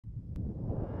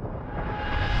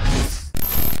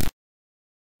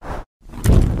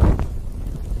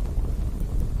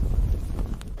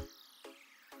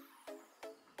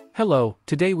Hello,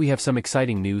 today we have some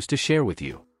exciting news to share with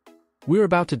you. We're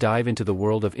about to dive into the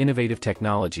world of innovative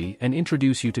technology and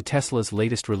introduce you to Tesla's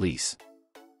latest release.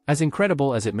 As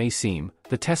incredible as it may seem,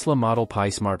 the Tesla Model Pi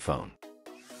smartphone.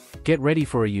 Get ready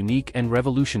for a unique and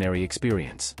revolutionary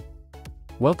experience.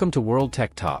 Welcome to World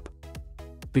Tech Top.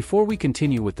 Before we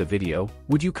continue with the video,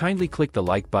 would you kindly click the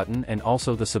like button and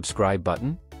also the subscribe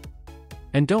button?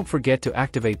 And don't forget to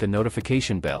activate the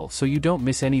notification bell so you don't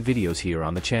miss any videos here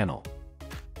on the channel.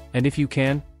 And if you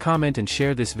can, comment and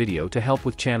share this video to help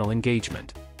with channel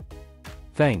engagement.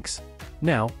 Thanks.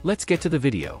 Now, let's get to the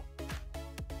video.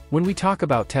 When we talk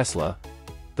about Tesla,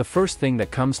 the first thing that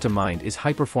comes to mind is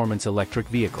high-performance electric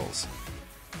vehicles.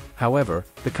 However,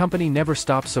 the company never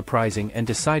stopped surprising and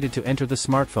decided to enter the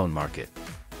smartphone market.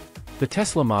 The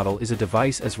Tesla model is a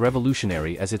device as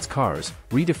revolutionary as its cars,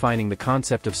 redefining the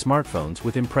concept of smartphones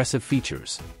with impressive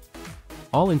features.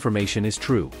 All information is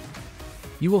true.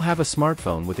 You will have a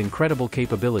smartphone with incredible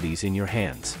capabilities in your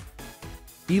hands.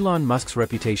 Elon Musk's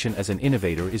reputation as an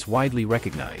innovator is widely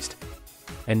recognized,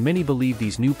 and many believe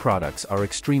these new products are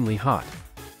extremely hot.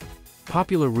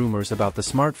 Popular rumors about the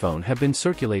smartphone have been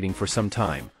circulating for some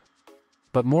time,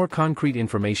 but more concrete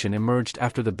information emerged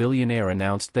after the billionaire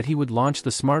announced that he would launch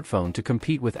the smartphone to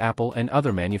compete with Apple and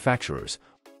other manufacturers,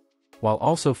 while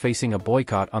also facing a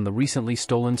boycott on the recently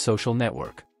stolen social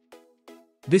network.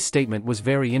 This statement was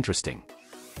very interesting.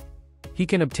 He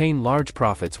can obtain large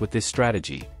profits with this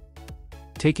strategy,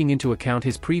 taking into account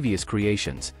his previous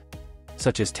creations,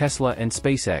 such as Tesla and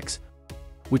SpaceX,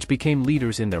 which became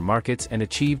leaders in their markets and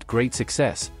achieved great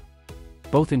success,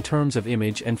 both in terms of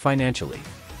image and financially.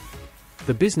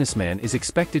 The businessman is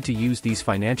expected to use these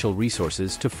financial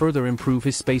resources to further improve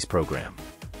his space program.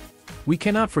 We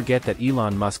cannot forget that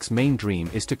Elon Musk's main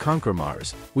dream is to conquer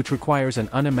Mars, which requires an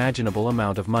unimaginable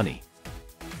amount of money.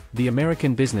 The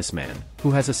American businessman,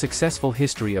 who has a successful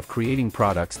history of creating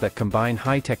products that combine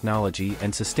high technology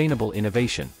and sustainable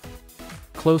innovation,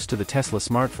 close to the Tesla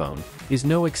smartphone, is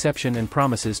no exception and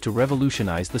promises to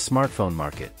revolutionize the smartphone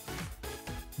market.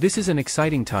 This is an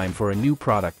exciting time for a new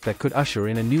product that could usher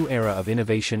in a new era of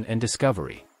innovation and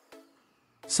discovery.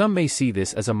 Some may see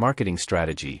this as a marketing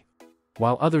strategy,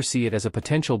 while others see it as a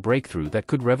potential breakthrough that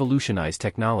could revolutionize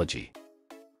technology.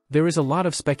 There is a lot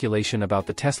of speculation about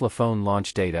the Tesla phone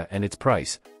launch data and its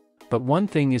price, but one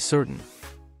thing is certain.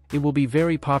 It will be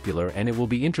very popular and it will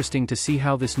be interesting to see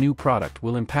how this new product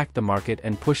will impact the market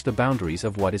and push the boundaries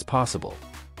of what is possible.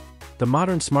 The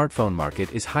modern smartphone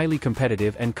market is highly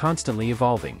competitive and constantly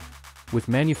evolving, with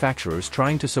manufacturers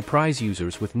trying to surprise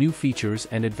users with new features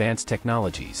and advanced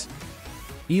technologies.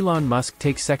 Elon Musk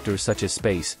takes sectors such as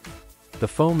space, the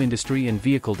phone industry and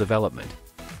vehicle development,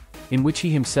 in which he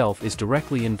himself is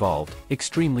directly involved,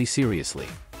 extremely seriously.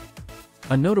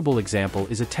 A notable example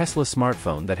is a Tesla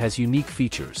smartphone that has unique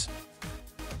features.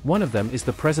 One of them is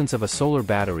the presence of a solar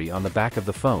battery on the back of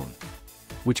the phone,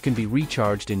 which can be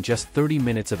recharged in just 30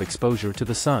 minutes of exposure to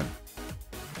the sun.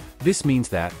 This means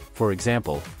that, for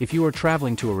example, if you are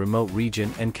traveling to a remote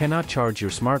region and cannot charge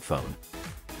your smartphone,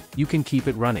 you can keep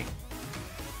it running.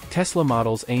 Tesla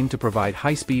models aim to provide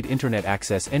high-speed internet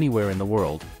access anywhere in the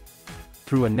world,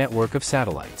 through a network of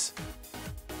satellites.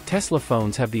 Tesla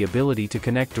phones have the ability to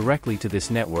connect directly to this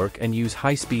network and use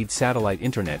high-speed satellite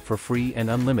internet for free and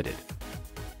unlimited.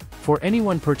 For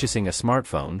anyone purchasing a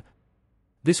smartphone,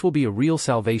 this will be a real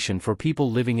salvation for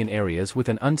people living in areas with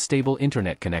an unstable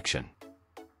internet connection.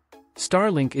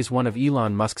 Starlink is one of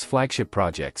Elon Musk's flagship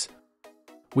projects,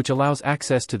 which allows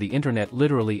access to the internet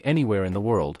literally anywhere in the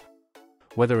world,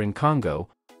 whether in Congo,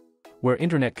 where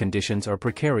internet conditions are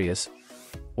precarious,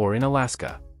 or in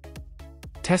Alaska.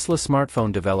 Tesla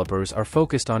smartphone developers are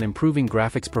focused on improving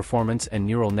graphics performance and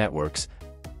neural networks,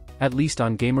 at least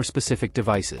on gamer-specific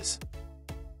devices.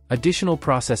 Additional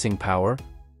processing power,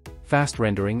 fast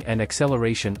rendering and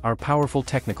acceleration are powerful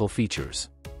technical features.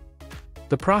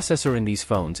 The processor in these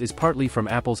phones is partly from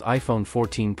Apple's iPhone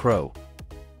 14 Pro,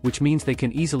 which means they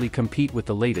can easily compete with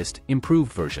the latest,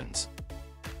 improved versions.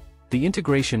 The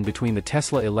integration between the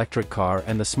Tesla electric car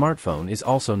and the smartphone is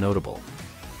also notable.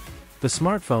 The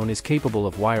smartphone is capable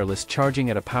of wireless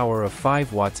charging at a power of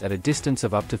 5 watts at a distance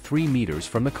of up to 3 meters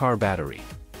from the car battery.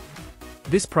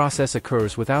 This process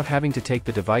occurs without having to take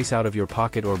the device out of your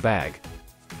pocket or bag,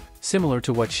 similar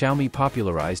to what Xiaomi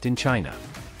popularized in China.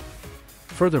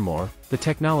 Furthermore, the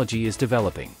technology is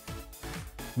developing.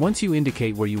 Once you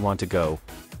indicate where you want to go,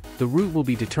 the route will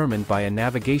be determined by a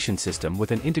navigation system with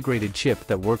an integrated chip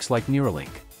that works like Neuralink.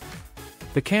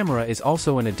 The camera is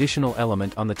also an additional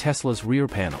element on the Tesla's rear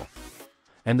panel,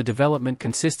 and the development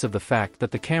consists of the fact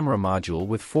that the camera module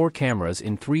with 4 cameras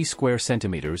in 3 square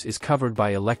centimeters is covered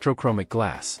by electrochromic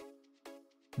glass.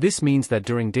 This means that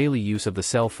during daily use of the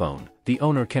cell phone, the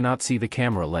owner cannot see the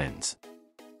camera lens.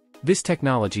 This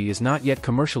technology is not yet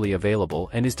commercially available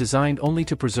and is designed only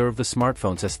to preserve the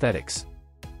smartphone's aesthetics.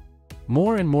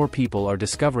 More and more people are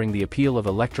discovering the appeal of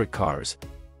electric cars,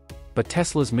 but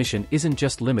Tesla's mission isn't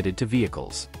just limited to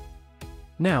vehicles.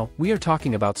 Now, we are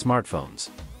talking about smartphones.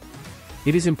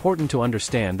 It is important to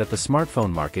understand that the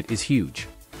smartphone market is huge.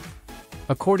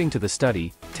 According to the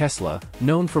study, Tesla,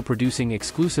 known for producing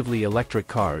exclusively electric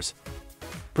cars,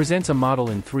 presents a Model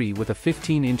 3 with a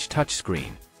 15-inch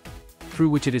touchscreen, through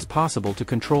which it is possible to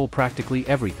control practically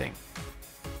everything.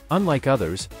 Unlike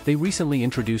others, they recently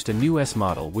introduced a new S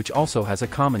model which also has a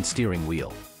common steering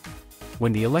wheel.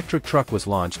 When the electric truck was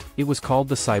launched, it was called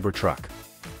the Cybertruck.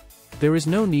 There is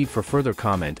no need for further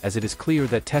comment as it is clear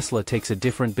that Tesla takes a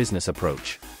different business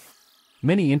approach.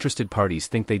 Many interested parties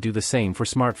think they do the same for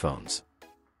smartphones.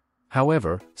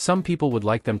 However, some people would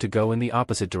like them to go in the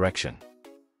opposite direction.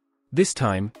 This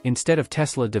time, instead of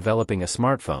Tesla developing a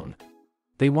smartphone,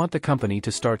 they want the company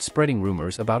to start spreading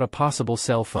rumors about a possible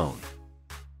cell phone.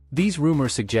 These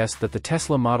rumors suggest that the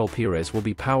Tesla Model Perez will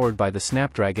be powered by the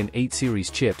Snapdragon 8 series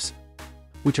chips,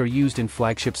 which are used in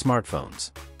flagship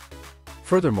smartphones.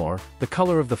 Furthermore, the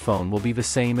color of the phone will be the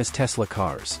same as Tesla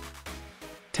cars.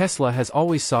 Tesla has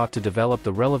always sought to develop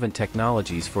the relevant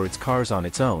technologies for its cars on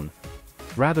its own,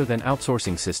 rather than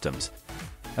outsourcing systems,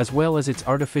 as well as its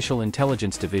artificial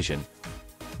intelligence division,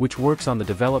 which works on the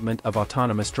development of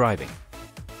autonomous driving.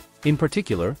 In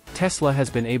particular, Tesla has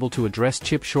been able to address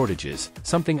chip shortages,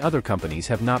 something other companies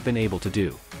have not been able to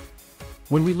do.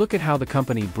 When we look at how the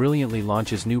company brilliantly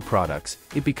launches new products,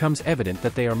 it becomes evident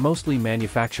that they are mostly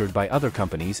manufactured by other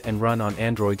companies and run on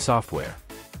Android software.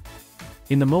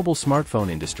 In the mobile smartphone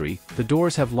industry, the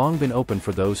doors have long been open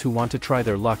for those who want to try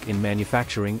their luck in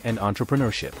manufacturing and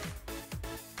entrepreneurship.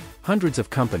 Hundreds of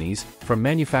companies, from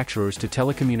manufacturers to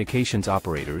telecommunications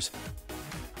operators,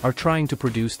 are trying to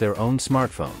produce their own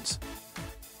smartphones.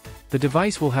 The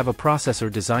device will have a processor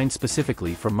designed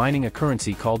specifically for mining a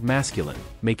currency called masculine,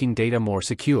 making data more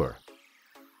secure.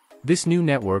 This new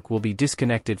network will be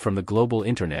disconnected from the global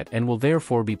internet and will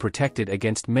therefore be protected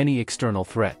against many external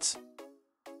threats.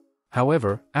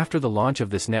 However, after the launch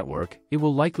of this network, it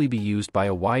will likely be used by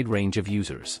a wide range of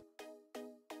users.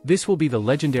 This will be the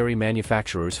legendary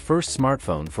manufacturer's first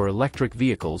smartphone for electric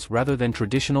vehicles rather than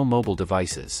traditional mobile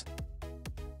devices.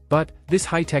 But, this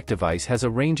high-tech device has a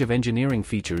range of engineering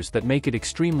features that make it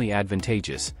extremely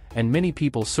advantageous, and many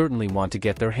people certainly want to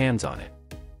get their hands on it.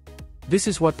 This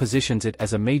is what positions it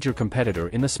as a major competitor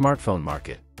in the smartphone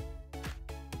market.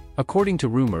 According to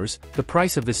rumors, the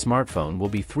price of this smartphone will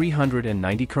be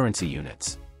 390 currency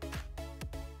units.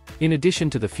 In addition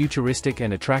to the futuristic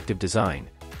and attractive design,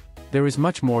 there is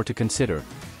much more to consider,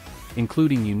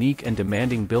 including unique and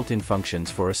demanding built-in functions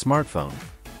for a smartphone,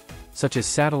 such as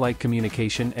satellite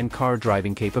communication and car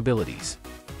driving capabilities.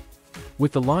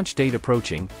 With the launch date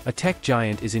approaching, a tech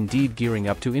giant is indeed gearing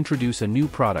up to introduce a new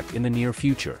product in the near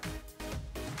future.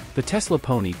 The Tesla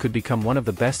Pony could become one of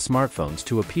the best smartphones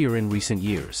to appear in recent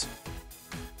years.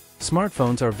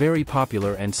 Smartphones are very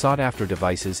popular and sought-after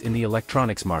devices in the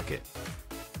electronics market.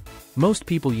 Most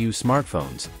people use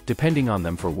smartphones, depending on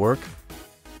them for work,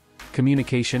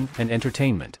 communication, and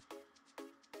entertainment.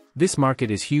 This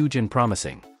market is huge and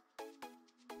promising,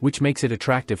 which makes it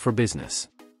attractive for business.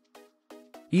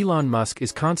 Elon Musk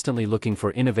is constantly looking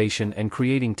for innovation and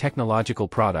creating technological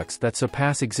products that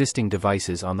surpass existing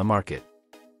devices on the market.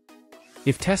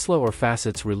 If Tesla or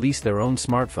Facets release their own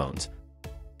smartphones,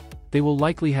 they will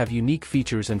likely have unique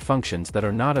features and functions that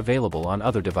are not available on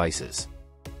other devices.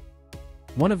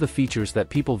 One of the features that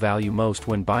people value most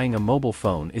when buying a mobile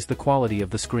phone is the quality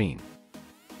of the screen.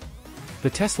 The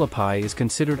Tesla Pi is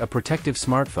considered a protective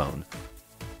smartphone,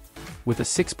 with a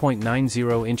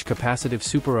 6.90-inch capacitive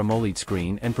Super AMOLED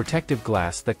screen and protective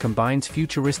glass that combines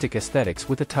futuristic aesthetics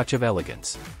with a touch of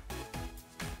elegance.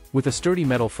 With a sturdy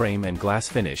metal frame and glass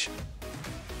finish,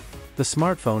 the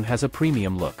smartphone has a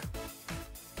premium look.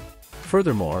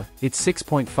 Furthermore, its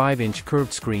 6.5-inch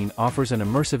curved screen offers an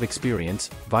immersive experience,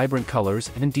 vibrant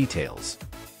colors, and details.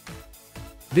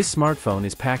 This smartphone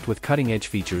is packed with cutting-edge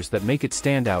features that make it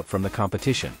stand out from the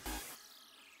competition.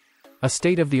 A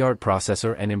state-of-the-art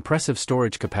processor and impressive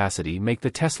storage capacity make the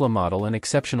Tesla model an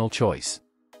exceptional choice.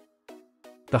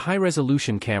 The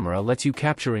high-resolution camera lets you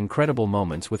capture incredible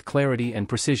moments with clarity and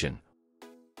precision,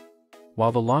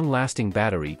 while the long-lasting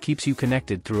battery keeps you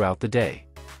connected throughout the day.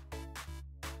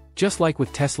 Just like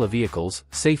with Tesla vehicles,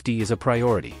 safety is a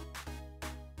priority.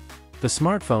 The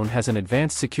smartphone has an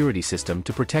advanced security system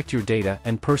to protect your data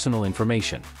and personal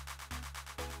information.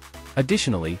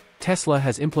 Additionally, Tesla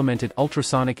has implemented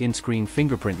ultrasonic in-screen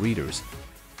fingerprint readers,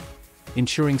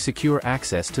 ensuring secure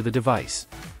access to the device.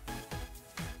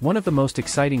 One of the most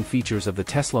exciting features of the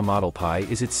Tesla Model Pi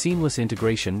is its seamless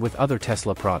integration with other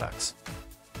Tesla products.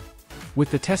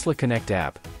 With the Tesla Connect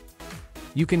app,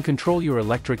 you can control your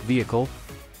electric vehicle,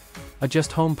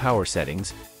 adjust home power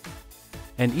settings,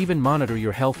 and even monitor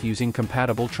your health using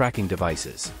compatible tracking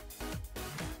devices.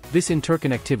 This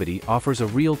interconnectivity offers a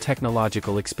real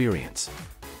technological experience.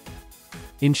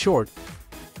 In short,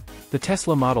 the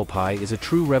Tesla Model Pi is a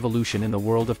true revolution in the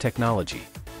world of technology.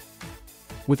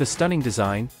 With a stunning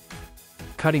design,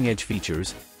 cutting-edge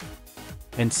features,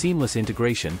 and seamless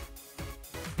integration,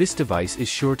 this device is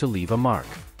sure to leave a mark.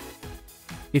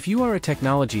 If you are a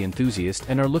technology enthusiast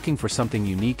and are looking for something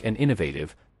unique and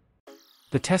innovative,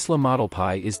 the Tesla Model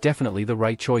Pi is definitely the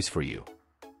right choice for you.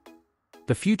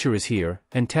 The future is here,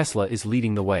 and Tesla is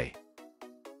leading the way.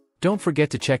 Don't forget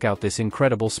to check out this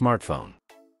incredible smartphone.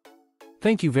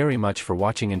 Thank you very much for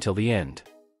watching until the end.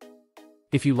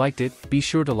 If you liked it, be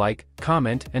sure to like,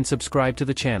 comment, and subscribe to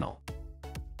the channel.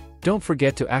 Don't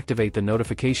forget to activate the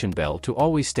notification bell to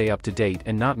always stay up to date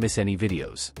and not miss any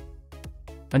videos.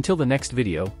 Until the next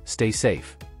video, stay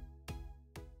safe.